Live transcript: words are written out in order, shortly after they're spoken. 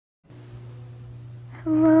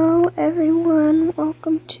Hello everyone,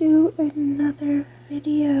 welcome to another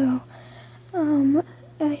video.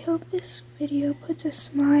 I hope this video puts a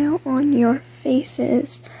smile on your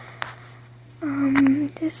faces.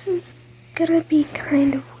 This is gonna be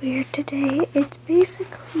kind of weird today. It's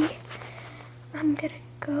basically, I'm gonna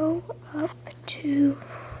go up to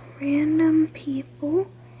random people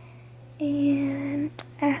and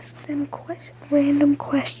ask them random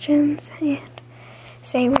questions and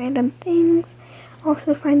say random things.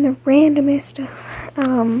 Also find the randomest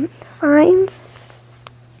finds,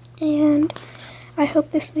 and I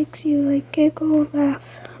hope this makes you like giggle, laugh,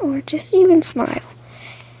 or just even smile.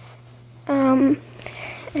 And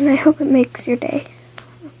I hope it makes your day.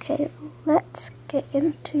 Okay, let's get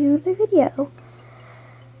into the video.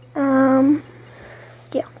 Yeah.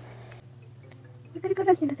 We're gonna go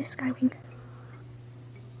down into the Skywing.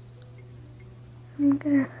 I'm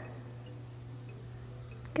gonna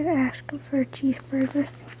ask him for a cheeseburger.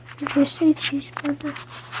 I'm gonna say cheeseburger.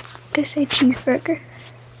 I'm gonna say cheeseburger.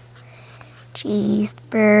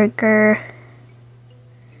 Cheeseburger.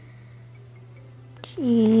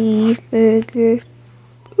 Cheeseburger.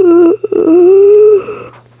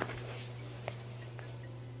 Ooh.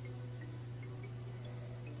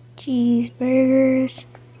 Cheeseburgers.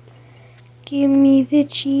 Give me the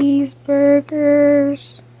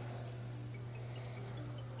cheeseburgers.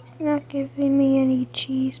 Not giving me any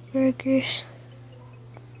cheeseburgers.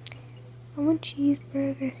 I want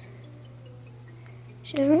cheeseburgers.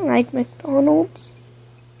 She doesn't like McDonald's.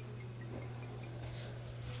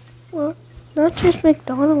 Well, not just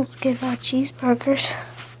McDonald's give out cheeseburgers.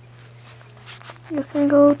 You can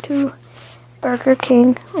go to Burger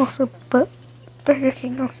King also, but Burger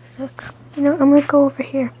King also sucks. You know, I'm gonna go over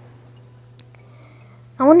here.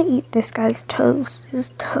 I want to eat this guy's toes.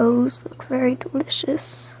 His toes look very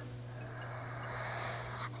delicious.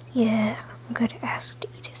 Yeah, I'm gonna ask to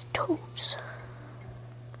eat his toes.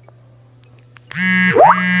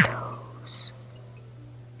 Toes.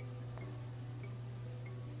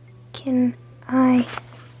 Can I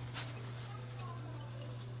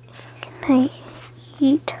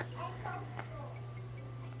eat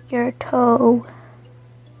your toe?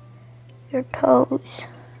 Your toes.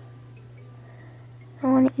 I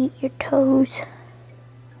want to eat your toes.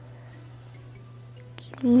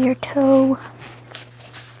 Give me your toe.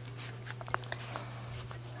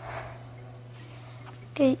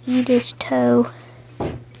 Gonna eat his toe.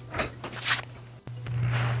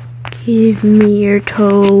 Give me your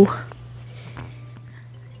toe.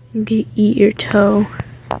 I'm gonna eat your toe.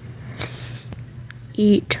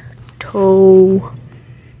 Eat toe.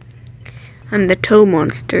 I'm the toe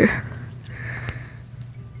monster.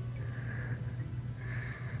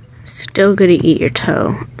 I'm still gonna eat your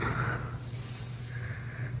toe.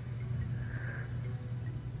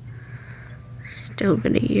 Still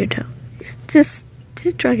gonna eat your toe. It's just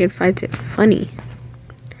this dragon finds it funny.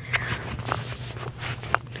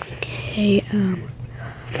 Okay,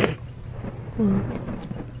 well,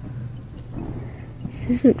 this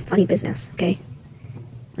isn't funny business, okay?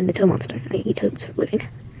 I'm the toe monster. I eat toads for a living.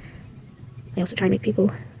 I also try and make people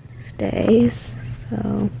stay,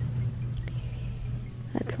 so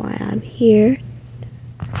that's why I'm here.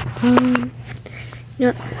 You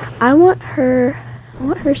know, I want her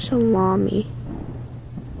salami.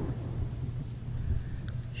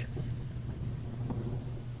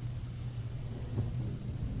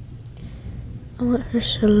 I want her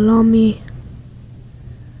salami.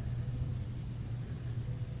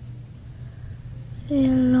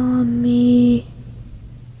 Salami.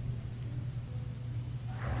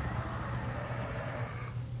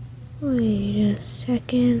 Wait a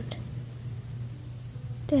second.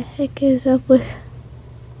 What the heck is up with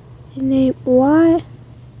the name? Why?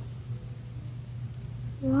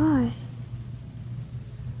 Why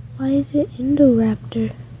is it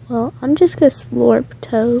Indoraptor? Well, I'm just gonna slurp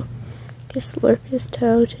toe. Slurp his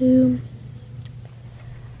toe too.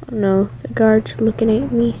 Oh no, the guards are looking at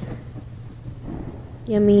me.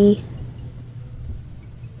 Yummy.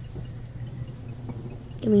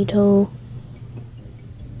 Yummy toe.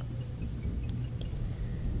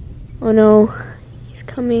 Oh no, he's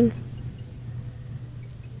coming.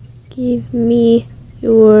 Give me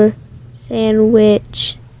your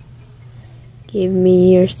sandwich. Give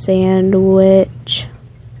me your sandwich.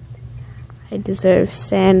 I deserve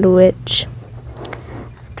sandwich.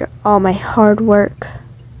 After all my hard work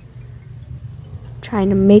trying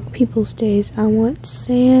to make people's days, I want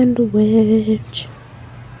sandwich.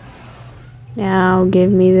 Now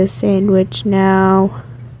give me the sandwich now.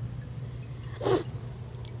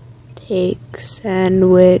 Take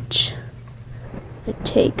sandwich. I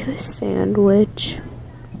take a sandwich.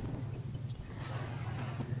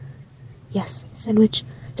 Yes, sandwich.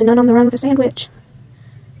 It's a nun on the run with a sandwich.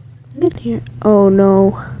 Get here. Oh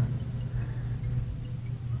no.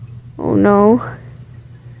 Oh no.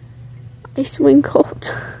 Icewing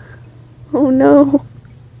cult. Oh no.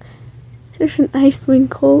 There's an Icewing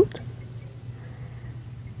cult.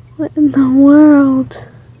 What in the world?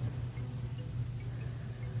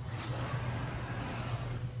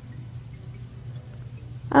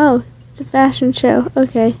 Oh, it's a fashion show.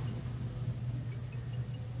 Okay.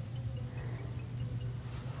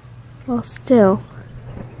 Well, still.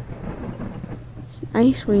 It's an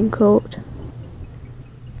Icewing cult.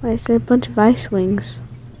 Why is there a bunch of Icewings?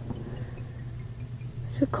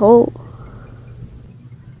 It's a cult.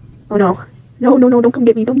 Oh no. No, no, no, don't come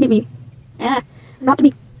get me. Don't get me. Ah, I'm not to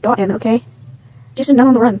be gotten, okay? Just a nun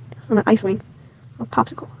on the run from an Icewing. A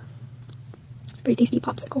popsicle. It's a pretty tasty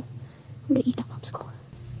popsicle. I'm gonna eat that popsicle.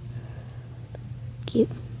 Give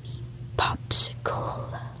me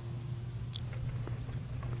popsicle.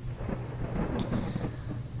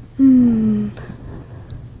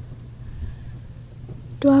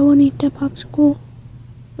 Do I want to eat that popsicle?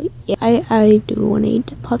 Wait, yeah, I do want to eat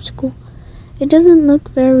that popsicle. It doesn't look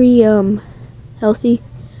very, healthy,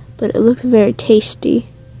 but it looks very tasty.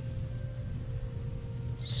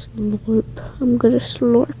 Slurp. I'm gonna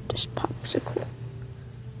slurp this popsicle.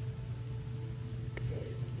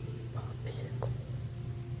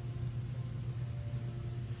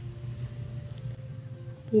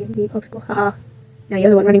 Give me popsicle. Haha. Now you're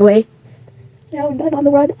the one running away. Now I'm not on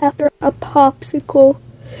the run after a popsicle.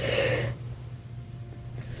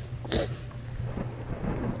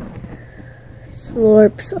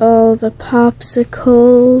 Slurps all the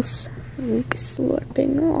popsicles. I'm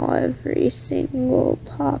slurping every single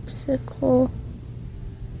popsicle.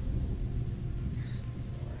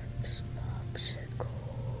 Slurps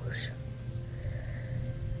popsicles.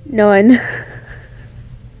 None.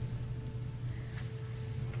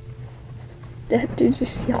 That dude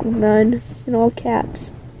just yelled none in all caps.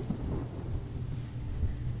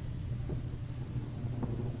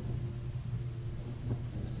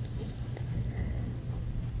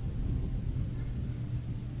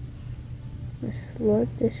 Let's slurp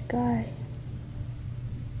this guy.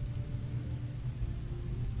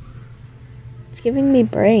 It's giving me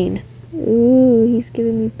brain. Ooh, he's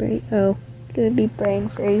giving me brain. Oh, it's gonna be brain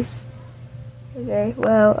freeze. Okay,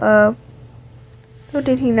 well, little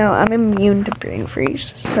did he know, I'm immune to brain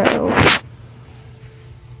freeze, so.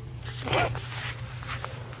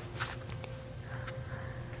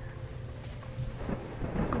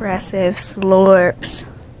 Aggressive slurps.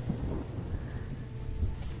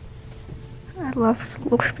 I love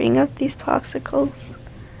slurping up these popsicles.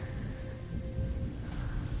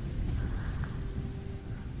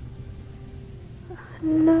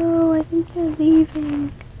 No, I think they're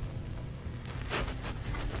leaving.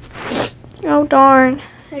 Oh darn,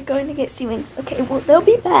 they're going to get sea wings. Okay, well they'll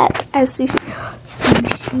be back as sushi.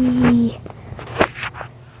 Sushi.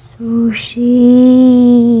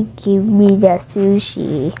 Sushi. Give me the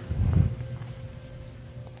sushi.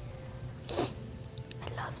 I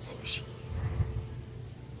love sushi.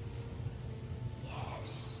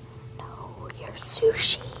 Yes. No, you're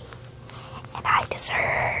sushi. And I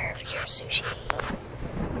deserve your sushi.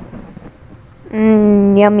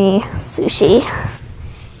 Yummy sushi.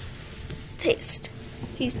 Taste.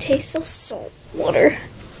 These taste of salt water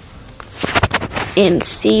and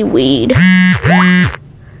seaweed.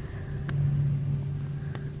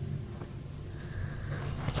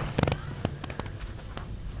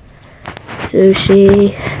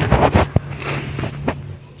 Sushi.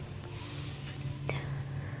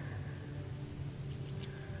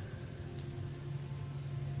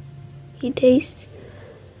 He tastes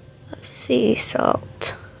of sea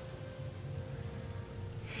salt.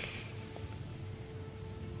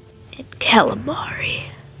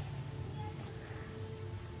 Calamari.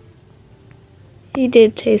 He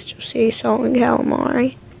did taste of sea salt and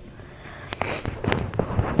calamari.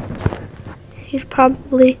 He's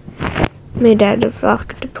probably made out of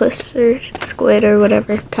octopus or squid or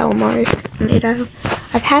whatever calamari is made out of.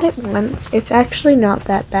 I've had it once. It's actually not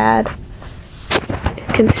that bad,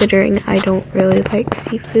 considering I don't really like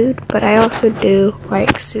seafood, but I also do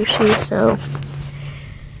like sushi, so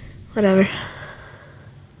whatever.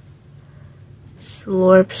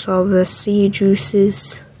 Slurps all the sea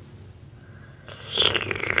juices.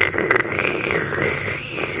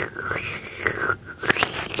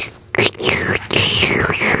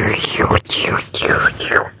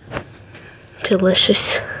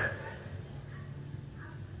 Delicious.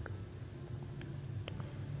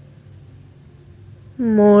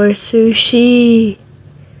 More sushi.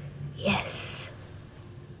 Yes.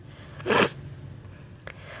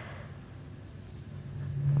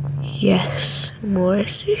 Yes, more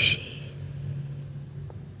sushi.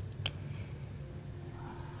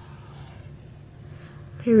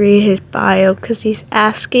 Let me read his bio, because he's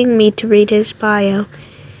asking me to read his bio.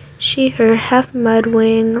 She, her, half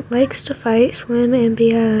mudwing, likes to fight, swim, and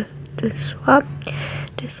be a swap.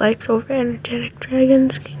 Dislikes over-energetic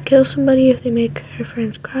dragons, can kill somebody if they make her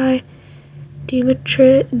friends cry.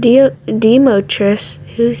 Demotrice.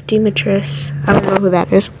 Who's Demotrice? I don't know who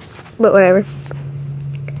that is, but whatever.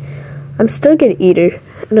 I'm still gonna eat her.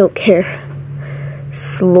 I don't care.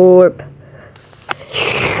 Slurp.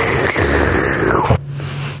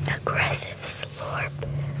 Aggressive slurp.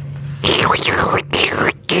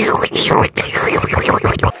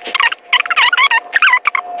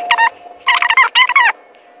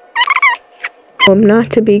 I'm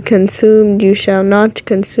not to be consumed. You shall not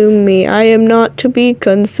consume me. I am not to be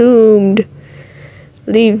consumed.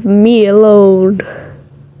 Leave me alone.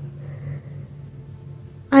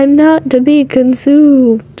 I'm not to be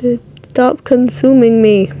consumed. Stop consuming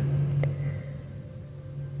me.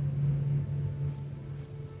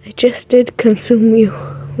 I just did consume you.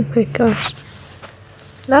 Oh my gosh.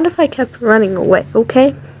 Not if I kept running away,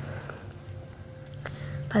 okay?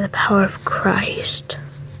 By the power of Christ,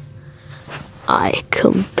 I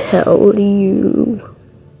compel you.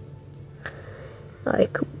 I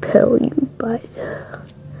compel you by the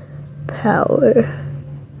power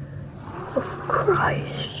of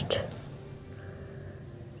Christ.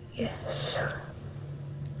 Yes.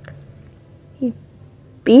 He's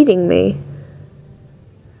beating me.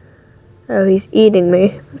 Oh, he's eating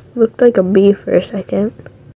me. This looked like a bee for a second.